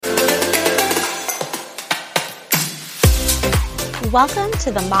Welcome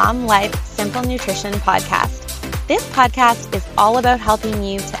to the Mom Life Simple Nutrition podcast. This podcast is all about helping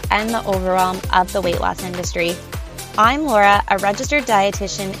you to end the overwhelm of the weight loss industry. I'm Laura, a registered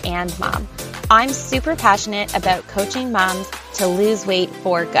dietitian and mom. I'm super passionate about coaching moms to lose weight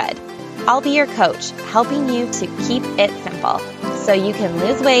for good. I'll be your coach, helping you to keep it simple so you can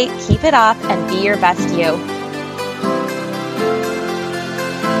lose weight, keep it off, and be your best you.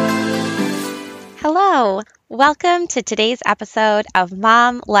 Hello, welcome to today's episode of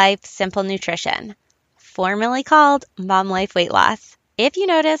Mom Life Simple Nutrition, formerly called Mom Life Weight Loss. If you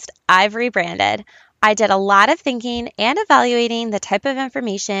noticed, I've rebranded. I did a lot of thinking and evaluating the type of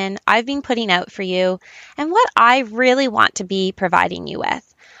information I've been putting out for you and what I really want to be providing you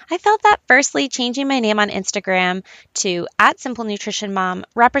with. I felt that firstly, changing my name on Instagram to @SimpleNutritionMom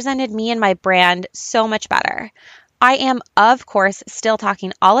represented me and my brand so much better. I am, of course, still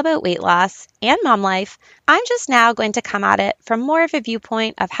talking all about weight loss and mom life. I'm just now going to come at it from more of a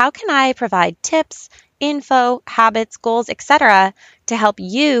viewpoint of how can I provide tips, info, habits, goals, etc. to help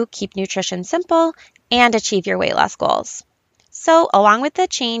you keep nutrition simple and achieve your weight loss goals. So along with the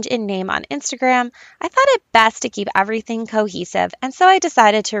change in name on Instagram, I thought it best to keep everything cohesive, and so I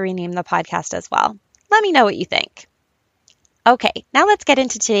decided to rename the podcast as well. Let me know what you think. Okay, now let's get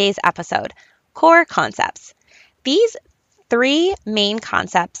into today's episode, core concepts. These three main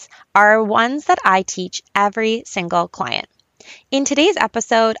concepts are ones that I teach every single client. In today's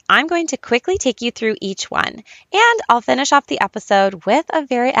episode, I'm going to quickly take you through each one, and I'll finish off the episode with a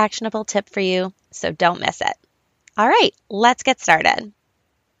very actionable tip for you, so don't miss it. All right, let's get started.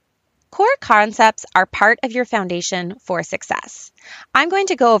 Core concepts are part of your foundation for success. I'm going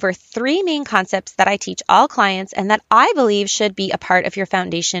to go over three main concepts that I teach all clients and that I believe should be a part of your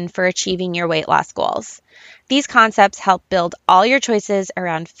foundation for achieving your weight loss goals. These concepts help build all your choices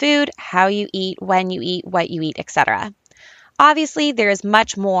around food, how you eat, when you eat, what you eat, etc. Obviously, there is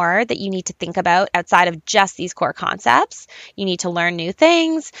much more that you need to think about outside of just these core concepts. You need to learn new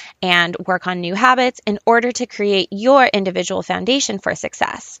things and work on new habits in order to create your individual foundation for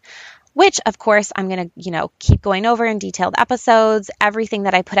success, which, of course, I'm going to, keep going over in detailed episodes. Everything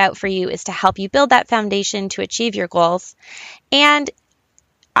that I put out for you is to help you build that foundation to achieve your goals. And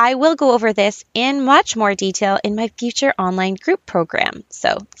I will go over this in much more detail in my future online group program.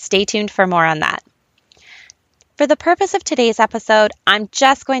 So stay tuned for more on that. For the purpose of today's episode, I'm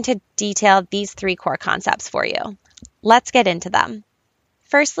just going to detail these three core concepts for you. Let's get into them.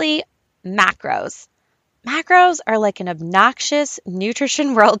 Firstly, macros. Macros are like an obnoxious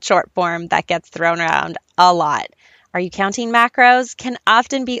nutrition world short form that gets thrown around a lot. Are you counting macros? Can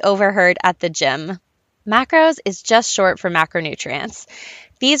often be overheard at the gym. Macros is just short for macronutrients.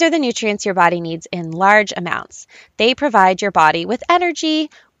 These are the nutrients your body needs in large amounts. They provide your body with energy,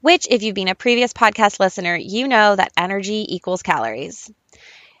 which if you've been a previous podcast listener, you know that energy equals calories.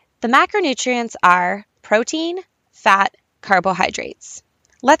 The macronutrients are protein, fat, carbohydrates.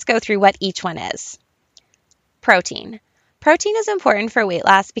 Let's go through what each one is. Protein. Protein is important for weight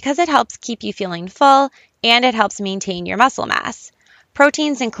loss because it helps keep you feeling full and it helps maintain your muscle mass.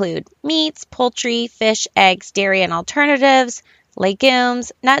 Proteins include meats, poultry, fish, eggs, dairy and alternatives,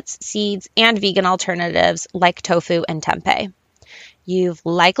 legumes, nuts, seeds, and vegan alternatives like tofu and tempeh. You've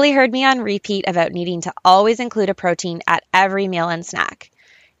likely heard me on repeat about needing to always include a protein at every meal and snack.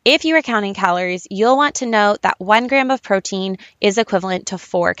 If you are counting calories, you'll want to know that 1 gram of protein is equivalent to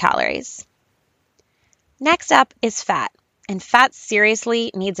 4 calories. Next up is fat. And fat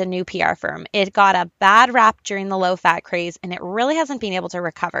seriously needs a new PR firm. It got a bad rap during the low-fat craze, and it really hasn't been able to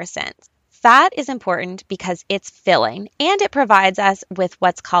recover since. Fat is important because it's filling, and it provides us with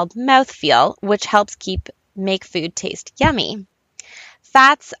what's called mouthfeel, which helps make food taste yummy.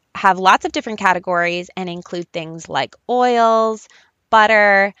 Fats have lots of different categories and include things like oils,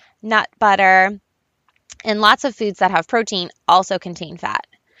 butter, nut butter, and lots of foods that have protein also contain fat.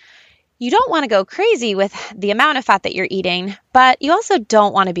 You don't want to go crazy with the amount of fat that you're eating, but you also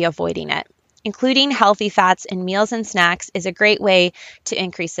don't want to be avoiding it. Including healthy fats in meals and snacks is a great way to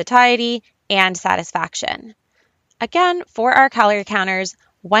increase satiety and satisfaction. Again, for our calorie counters,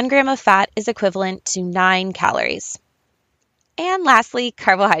 1 gram of fat is equivalent to 9 calories. And lastly,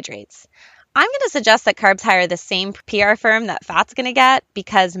 carbohydrates. I'm going to suggest that carbs hire the same PR firm that fat's going to get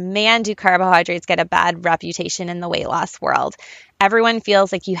because, man, do carbohydrates get a bad reputation in the weight loss world. Everyone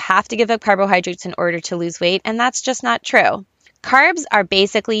feels like you have to give up carbohydrates in order to lose weight, and that's just not true. Carbs are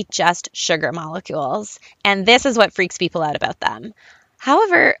basically just sugar molecules, and this is what freaks people out about them.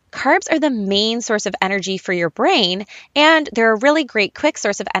 However, carbs are the main source of energy for your brain, and they're a really great quick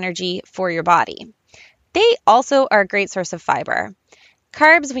source of energy for your body. They also are a great source of fiber.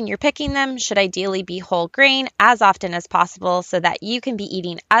 Carbs, when you're picking them, should ideally be whole grain as often as possible so that you can be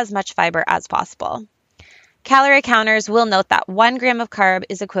eating as much fiber as possible. Calorie counters will note that 1 gram of carb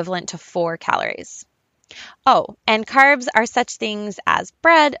is equivalent to 4 calories. Oh, and carbs are such things as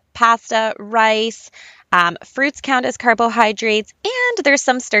bread, pasta, rice, fruits count as carbohydrates, and there's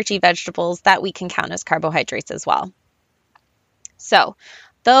some starchy vegetables that we can count as carbohydrates as well. So,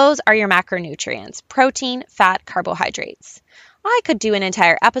 those are your macronutrients: protein, fat, carbohydrates. I could do an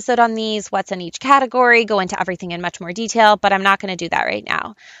entire episode on these, what's in each category, go into everything in much more detail, but I'm not going to do that right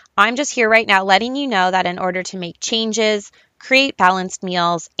now. I'm just here right now letting you know that in order to make changes, create balanced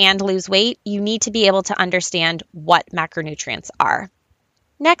meals, and lose weight, you need to be able to understand what macronutrients are.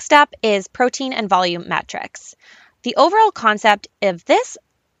 Next up is protein and volume metrics. The overall concept of this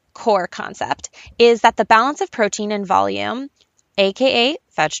core concept is that the balance of protein and volume, aka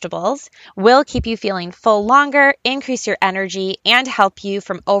vegetables, will keep you feeling full longer, increase your energy, and help you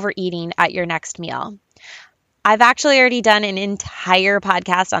from overeating at your next meal. I've actually already done an entire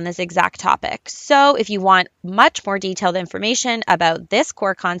podcast on this exact topic. So if you want much more detailed information about this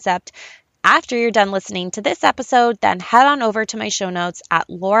core concept, after you're done listening to this episode, then head on over to my show notes at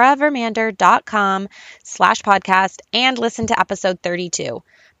lauravermander.com/podcast and listen to episode 32.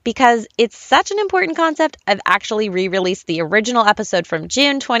 Because it's such an important concept, I've actually re-released the original episode from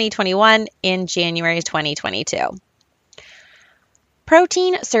June 2021 in January 2022.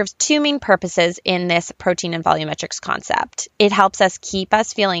 Protein serves 2 main purposes in this protein and volumetrics concept. It helps us keep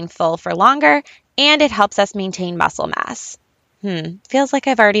us feeling full for longer, and it helps us maintain muscle mass. Feels like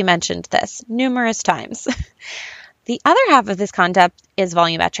I've already mentioned this numerous times. The other half of this concept is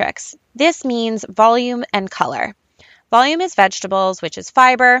volumetrics. This means volume and color. Volume is vegetables, which is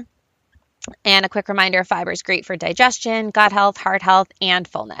fiber. And a quick reminder, fiber is great for digestion, gut health, heart health, and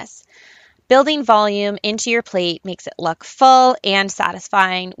fullness. Building volume into your plate makes it look full and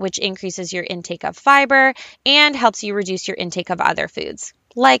satisfying, which increases your intake of fiber and helps you reduce your intake of other foods,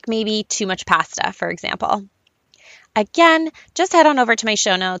 like maybe too much pasta, for example. Again, just head on over to my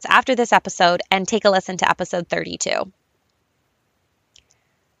show notes after this episode and take a listen to episode 32.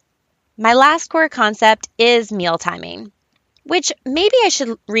 My last core concept is meal timing, which maybe I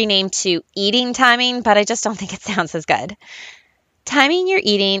should rename to eating timing, but I just don't think it sounds as good. Timing your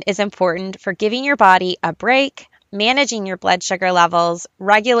eating is important for giving your body a break, managing your blood sugar levels,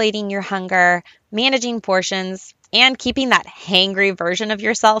 regulating your hunger, managing portions, and keeping that hangry version of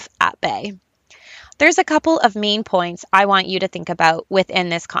yourself at bay. There's a couple of main points I want you to think about within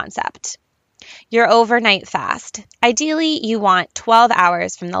this concept. Your overnight fast. Ideally, you want 12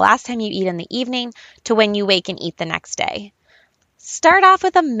 hours from the last time you eat in the evening to when you wake and eat the next day. Start off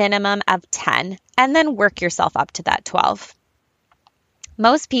with a minimum of 10 and then work yourself up to that 12.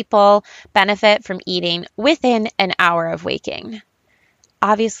 Most people benefit from eating within an hour of waking.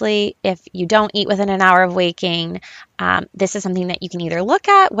 Obviously, if you don't eat within an hour of waking, this is something that you can either look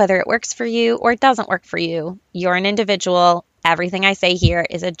at whether it works for you or it doesn't work for you. You're an individual. Everything I say here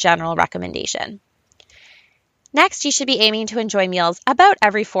is a general recommendation. Next, you should be aiming to enjoy meals about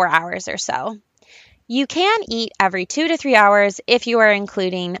every 4 hours or so. You can eat every 2 to 3 hours if you are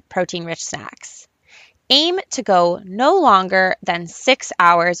including protein-rich snacks. Aim to go no longer than 6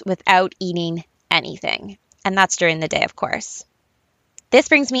 hours without eating anything, and that's during the day, of course. This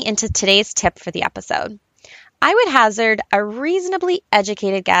brings me into today's tip for the episode. I would hazard a reasonably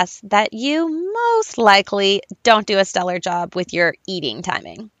educated guess that you most likely don't do a stellar job with your eating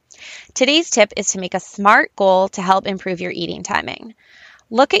timing. Today's tip is to make a smart goal to help improve your eating timing.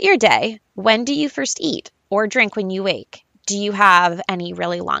 Look at your day. When do you first eat or drink when you wake? Do you have any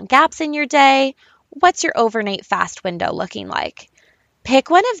really long gaps in your day? What's your overnight fast window looking like?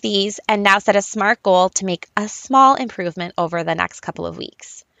 Pick one of these and now set a smart goal to make a small improvement over the next couple of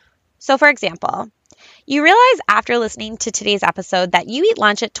weeks. So for example, you realize after listening to today's episode that you eat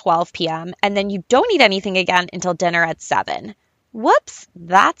lunch at 12 p.m. and then you don't eat anything again until dinner at 7. Whoops,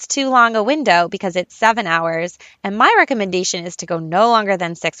 that's too long a window because it's 7 hours, and my recommendation is to go no longer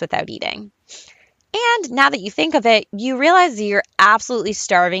than 6 without eating. And now that you think of it, you realize that you're absolutely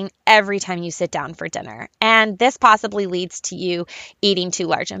starving every time you sit down for dinner. And this possibly leads to you eating too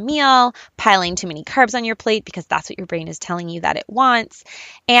large a meal, piling too many carbs on your plate because that's what your brain is telling you that it wants.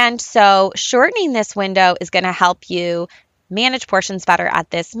 And so shortening this window is going to help you manage portions better at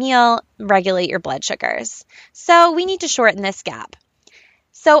this meal, regulate your blood sugars. So we need to shorten this gap.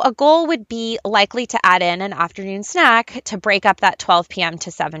 So a goal would be likely to add in an afternoon snack to break up that 12 p.m. to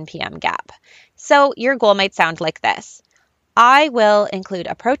 7 p.m. gap. So your goal might sound like this. I will include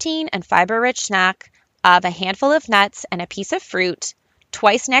a protein and fiber-rich snack of a handful of nuts and a piece of fruit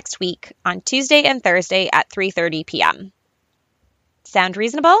twice next week on Tuesday and Thursday at 3:30 p.m. Sound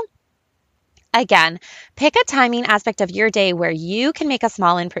reasonable? Again, pick a timing aspect of your day where you can make a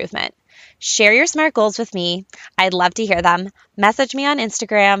small improvement. Share your SMART goals with me. I'd love to hear them. Message me on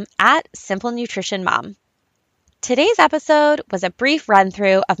Instagram at Simple Nutrition Mom. Today's episode was a brief run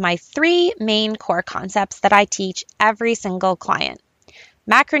through of my 3 main core concepts that I teach every single client: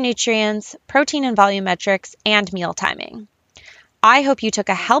 macronutrients, protein and volume metrics, and meal timing. I hope you took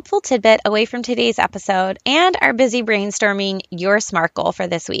a helpful tidbit away from today's episode and are busy brainstorming your SMART goal for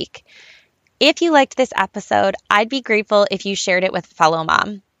this week. If you liked this episode, I'd be grateful if you shared it with a fellow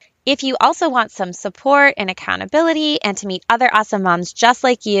mom. If you also want some support and accountability and to meet other awesome moms just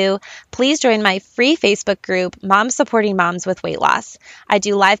like you, please join my free Facebook group, Moms Supporting Moms with Weight Loss. I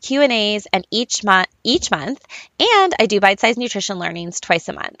do live Q&As and each month, and I do bite-sized nutrition learnings twice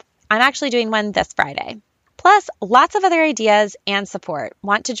a month. I'm actually doing one this Friday. Plus, lots of other ideas and support.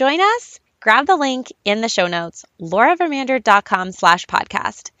 Want to join us? Grab the link in the show notes,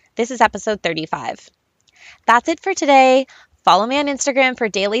 lauravermander.com/podcast. This is episode 35. That's it for today. Follow me on Instagram for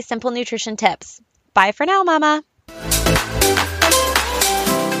daily simple nutrition tips. Bye for now, Mama.